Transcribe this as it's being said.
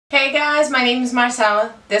Hey guys, my name is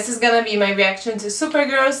Marcella. This is gonna be my reaction to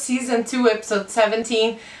Supergirl Season 2 Episode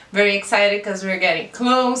 17. Very excited because we're getting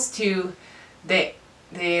close to the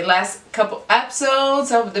last couple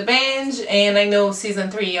episodes of the binge, and I know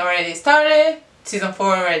Season 3 already started, Season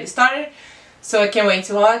 4 already started, so I can't wait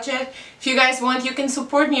to watch it. If you guys want, you can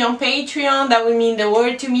support me on Patreon. That would mean the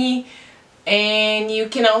world to me. And you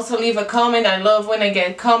can also leave a comment. I love when I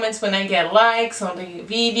get comments, when I get likes on the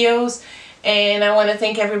videos. And I want to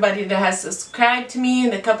thank everybody that has subscribed to me in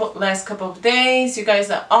the last couple of days. You guys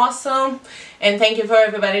are awesome. And thank you for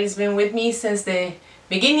everybody that's been with me since the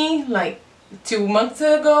beginning, like 2 months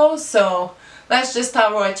ago. So let's just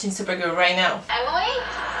start watching Supergirl right now. Emily?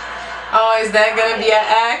 Oh, is that gonna be an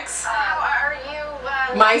ex? How are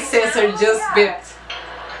you? My sensor just bipped.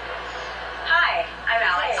 Hi, I'm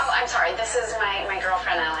Alex. Oh, I'm sorry. This is my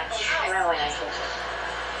girlfriend, Alex. I'm Emily. Nice to meet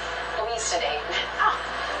you. We used to date.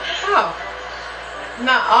 Oh.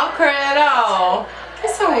 Not awkward at all.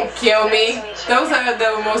 This won't kill me. Those are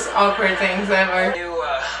the most awkward things ever. New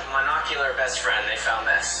monocular best friend, they found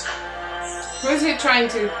this. Who's he trying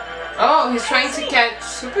to... Oh, he's trying to catch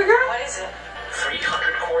Supergirl? What is it?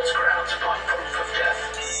 300 quartz grounds upon proof of death.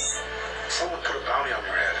 Someone put a bounty on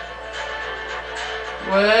your head.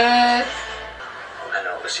 What? I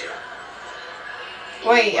know it was you.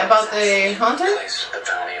 Wait, about the hunter? Placed the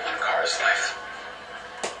bounty on Kara's life.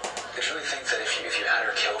 Did you really think that if you had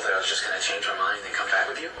her killed, that I was just going to change my mind and come back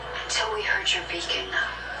with you? Until we heard your beacon,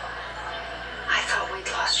 I thought we'd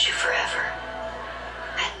lost you forever.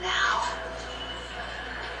 And now,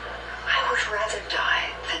 I would rather die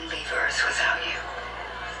than leave Earth without you.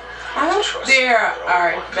 I hope they are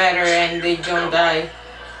better and they don't die.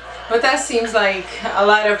 But that seems like a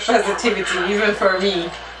lot of positivity, even for me.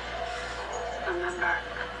 Remember,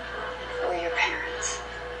 we're your parents.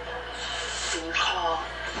 When you call,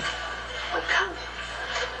 we come.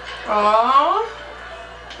 Aww.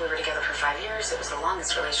 We were together for 5 years. It was the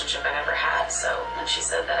longest relationship I've ever had. So when she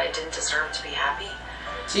said that I didn't deserve to be happy,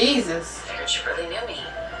 Jesus. I figured she really knew me.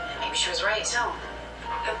 Maybe she was right. No,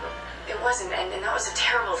 it wasn't, and that was a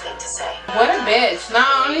terrible thing to say. What a bitch.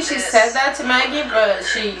 Not only she said that to Maggie, but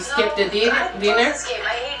she skipped the dinner. I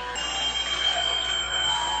hate.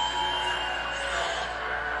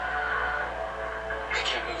 I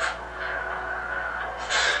can't move.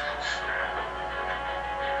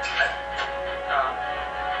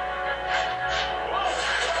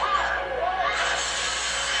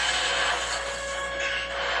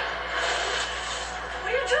 What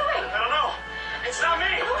are you doing? I don't know. It's not me.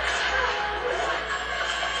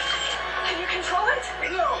 Can you control it?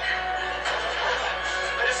 No.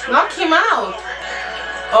 Knock him out.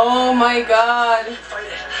 Oh my god. Fight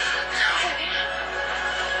it.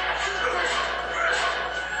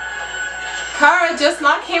 Kara just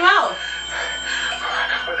knocked him out.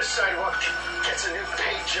 Where the sidewalk gets a new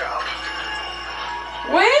paint job.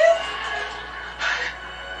 Win?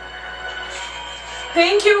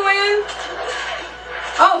 Thank you, Win.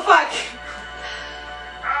 Oh, fuck.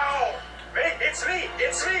 Ow! Hey, it's me!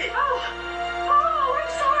 It's me! Oh, I'm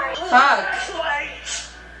sorry. Fuck.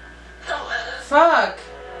 Fuck.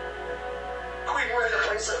 Queen, we're in the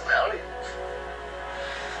place of bounty.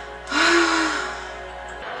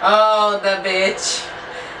 Oh, the bitch.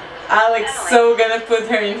 Alex so gonna put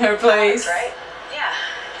her in her place. Right? Yeah.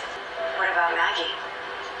 What about Maggie?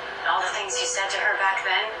 All the things you said to her back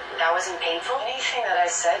then, that wasn't painful? Anything that I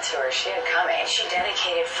said to her, she had coming. She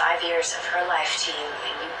dedicated 5 years of her life to you,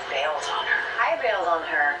 and you bailed on her. I bailed on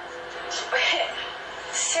her.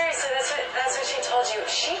 Seriously, that's what she told you.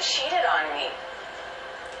 She cheated on me.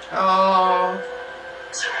 Oh.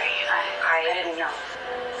 Sorry, I didn't know.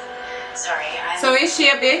 Sorry, So is she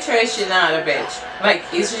a bitch or is she not a bitch? Like,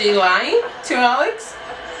 is she lying to Alex?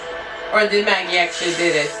 Or did Maggie actually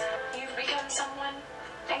did it? You've become someone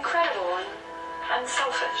incredible and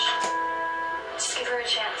unselfish. Just give her a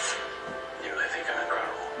chance. You really think I'm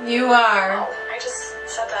incredible? You are. I just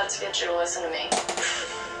said that to get you to listen to me.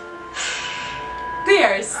 They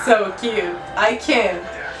are so cute. I can't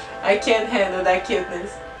handle that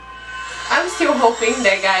cuteness. I'm still hoping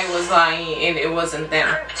that guy was lying and it wasn't them.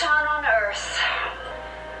 Krypton on Earth.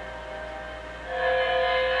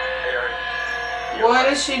 What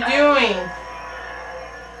is she doing?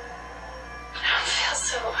 I feel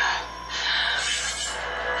so...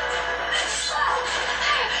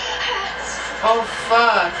 Oh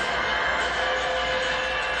fuck.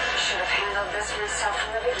 I should have handled this myself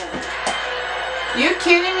from the beginning. You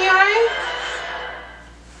kidding me, right?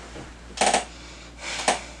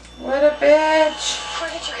 What a bitch. Where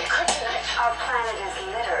did you get kryptonite? Our planet is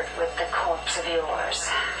littered with the corpse of yours.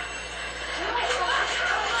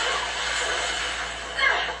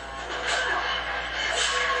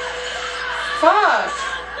 Fuck!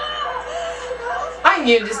 I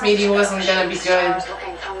knew this meeting wasn't gonna be good. I was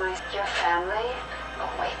looking for your family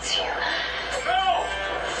awaits you. No!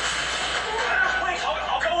 Wait,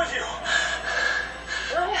 I'll go with you.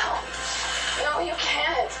 No, you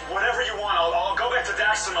can't. Whatever you want, I'll go back to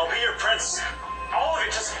Daxton. I'll be your prince. All of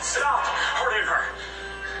it, just stop hurting her.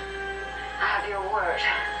 I have your word.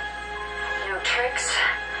 No tricks,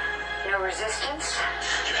 no resistance.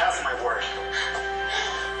 You have my word.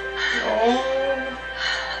 Oh.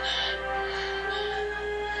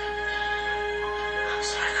 I'm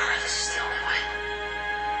sorry, Kara. This is the only way.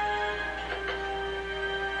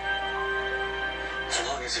 As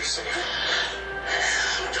long as you're safe.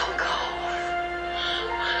 Don't go.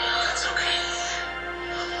 That's okay.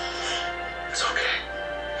 It's okay.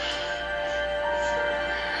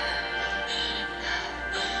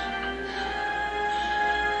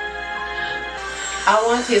 I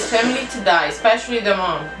want his family to die, especially the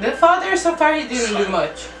mom. The father, so far, he didn't do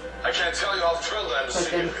much. I can't tell you how thrilled I am to But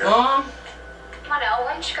see you the here. mom... Manel,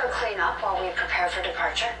 why don't you go clean up while we prepare for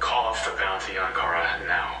departure? Call off the bounty on Kara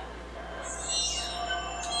now.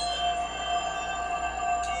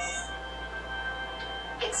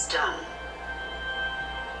 It's done.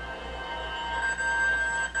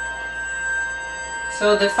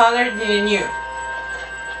 So the father didn't knew.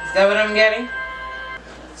 Is that what I'm getting?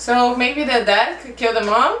 So maybe the dad could kill the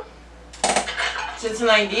mom? Just an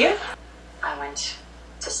idea? I went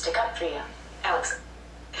to stick up for you. Alex,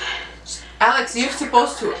 Alex, you're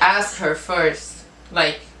supposed to ask her first.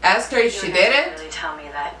 Like, ask her if she you did didn't it. really tell me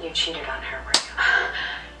that you cheated on her, were you?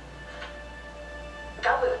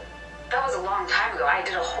 That was a long time ago. I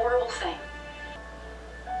did a horrible thing.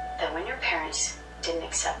 That when your parents didn't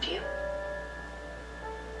accept you,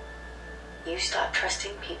 you stopped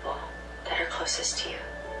trusting people that are closest to you.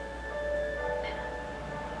 And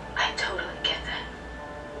I totally get that.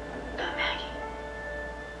 But Maggie,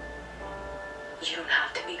 you don't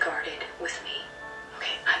have to be guarded with me.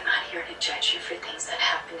 Okay, I'm not here to judge you for things that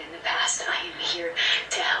happened in the past. I am here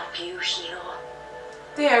to help you heal.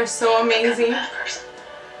 They are so amazing. I'm a bad person.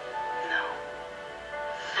 No.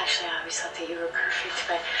 Actually, I always thought that you were perfect,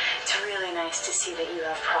 but it's really nice to see that you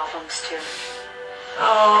have problems too.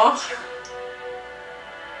 Oh.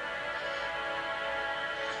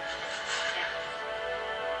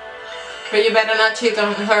 But you better not cheat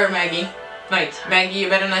on her, Maggie. Like, Maggie, you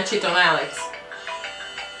better not cheat on Alex.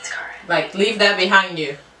 It's correct. Like, leave that behind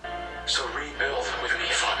you. So rebuild with me,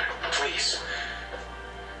 Father, please.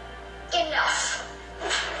 Enough.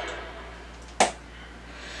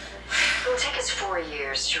 It'll take us 4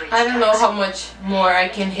 years to reach I don't know Daxton. how much more I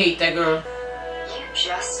can hate that girl. You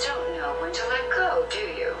just don't know when to let go, do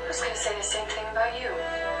you? I was gonna say the same thing about you.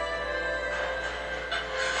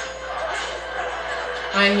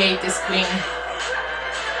 I hate this queen.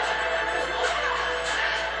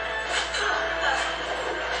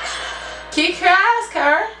 Kick her ass,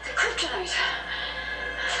 Kara. The kryptonite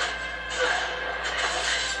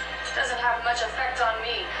doesn't have much effect on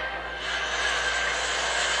me.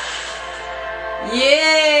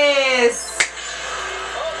 Yes!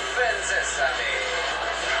 Open sesame.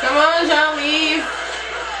 Come on, Jean, leave.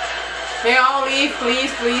 They all leave,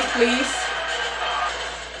 please, please, please.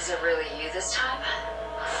 Is it really you this time?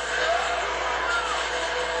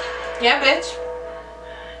 Yeah, bitch.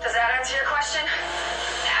 Does that answer your question?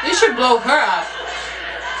 You should blow her up.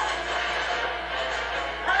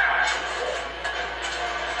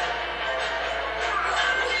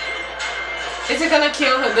 Is it gonna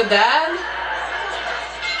kill her, the dad?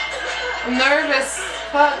 I'm nervous.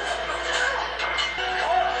 Fuck.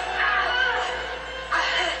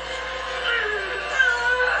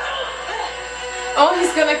 Oh,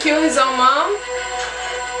 he's gonna kill his own mom?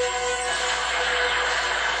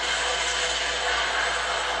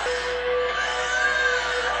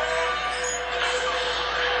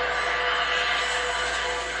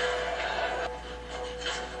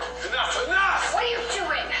 Enough! What are you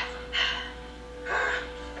doing?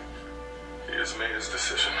 He has made his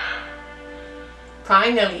decision.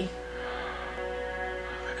 Finally.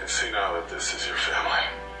 I can see now that this is your family.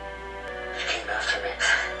 You came after me.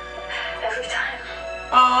 Every time.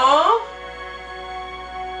 Aww.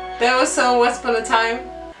 That was so once upon a time.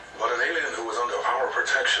 But an alien who was under our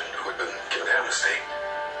protection, who had been given amnesty,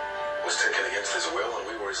 was taken against his will, and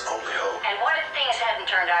we were his only hope. And what if things hadn't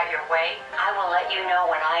turned out your way? I will let you know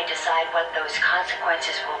when I decide what those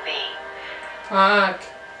consequences will be. Fuck.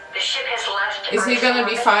 The ship has left. Is he gonna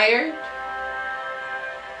be Earth's fired? orbit.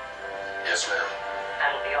 Yes, ma'am.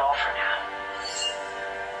 That'll be all for now.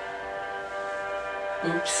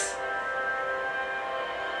 Oops.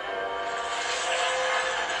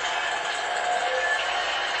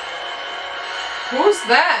 Who's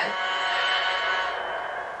that?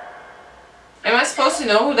 Am I supposed to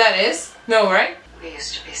know who that is? No, right? We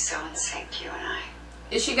used to be so in sync, you and I.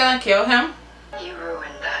 Is she gonna kill him? You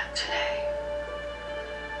ruined that today.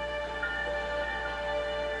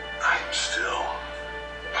 I'm still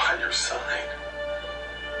by your side.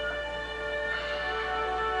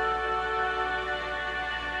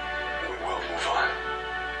 We will move on.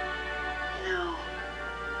 No.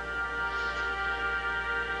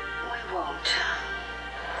 We won't.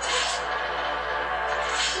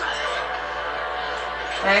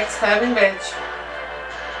 Backstabbing bitch.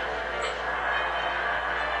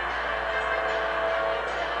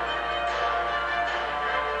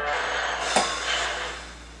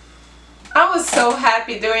 I was so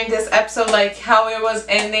happy during this episode, like how it was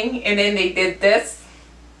ending, and then they did this.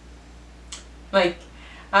 Like,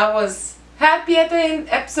 I was happy at the end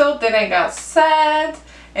episode, then I got sad,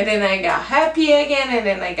 and then I got happy again, and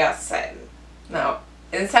then I got sad. No,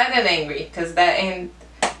 and sad and angry, because that end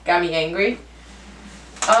got me angry.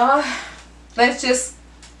 Let's just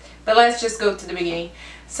go to the beginning.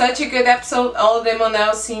 Such a good episode. All the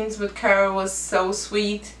Monel scenes with Carol was so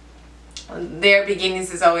sweet. Their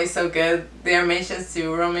beginnings is always so good. Their mentions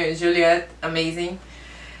to Romeo and Juliet, amazing.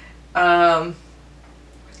 When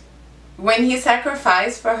he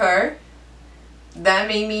sacrificed for her, that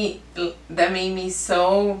made me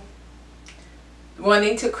so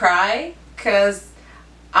wanting to cry, because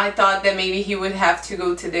I thought that maybe he would have to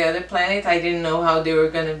go to the other planet. I didn't know how they were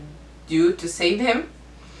gonna do to save him.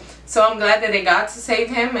 So I'm glad that they got to save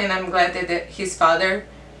him, and I'm glad that his father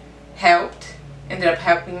helped, ended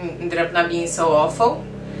up not being so awful.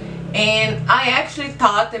 And I actually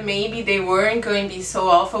thought that maybe they weren't going to be so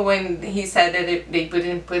awful when he said that they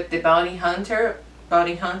wouldn't put the bounty hunter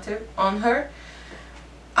on her.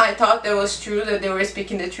 I thought that was true, that they were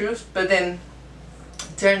speaking the truth, but then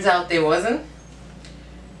turns out they wasn't.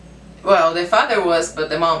 Well, the father was, but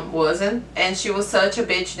the mom wasn't. And she was such a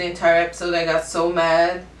bitch the entire episode. I got so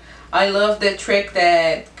mad. I love the trick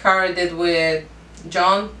that Kara did with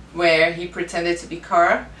John, where he pretended to be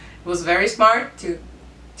Kara. It was very smart to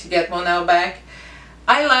get Monel back.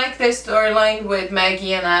 I like the storyline with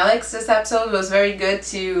Maggie and Alex. This episode was very good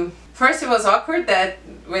too. First, it was awkward that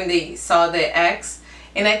when they saw the ex,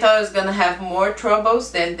 and I thought it was gonna have more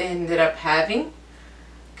troubles than they ended up having.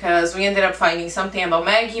 Because we ended up finding something about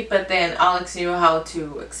Maggie, but then Alex knew how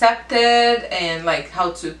to accept it and like how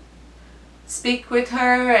to speak with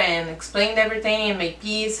her and explain everything and make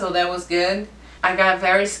peace, so that was good. I got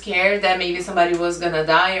very scared that maybe somebody was gonna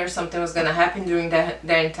die or something was gonna happen during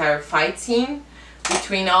their entire fight scene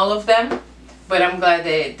between all of them, but I'm glad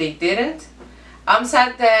that they didn't. I'm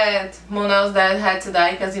sad that Monel's dad had to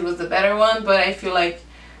die because he was the better one, but I feel like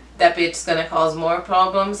that bitch's gonna cause more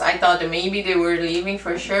problems. I thought that maybe they were leaving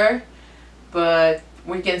for sure, but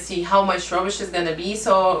we can see how much trouble she's gonna be,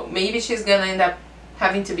 so maybe she's gonna end up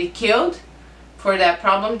having to be killed for that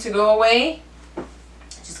problem to go away.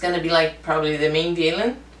 She's gonna be like probably the main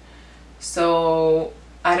villain. So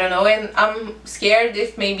I don't know, and I'm scared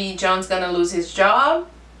if maybe John's gonna lose his job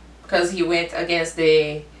because he went against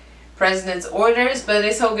the president's orders. But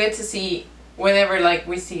it's so good to see whenever like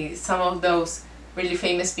we see some of those really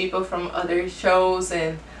famous people from other shows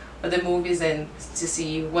and other movies, and to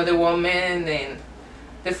see Wonder Woman and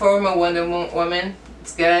the former Wonder Woman.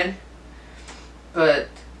 It's good. But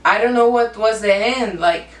I don't know what was the end.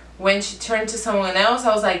 Like when she turned to someone else,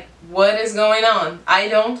 I was like, what is going on? I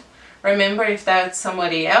don't remember if that's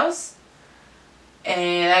somebody else,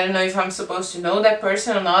 and I don't know if I'm supposed to know that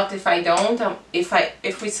person or not. If I don't,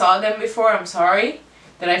 if we saw them before, I'm sorry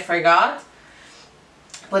that I forgot.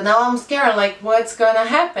 But now I'm scared, like what's gonna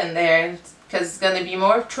happen there, because it's gonna be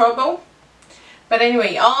more trouble. But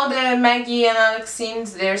anyway, all the Maggie and Alex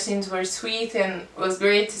scenes, their scenes were sweet, and it was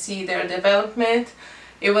great to see their development.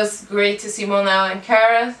 It was great to see Monel and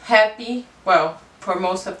Kara happy, well, for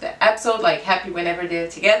most of the episode, like happy whenever they're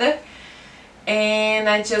together. And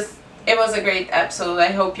it was a great episode.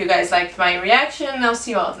 I hope you guys liked my reaction. I'll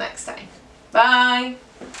see you all next time. Bye!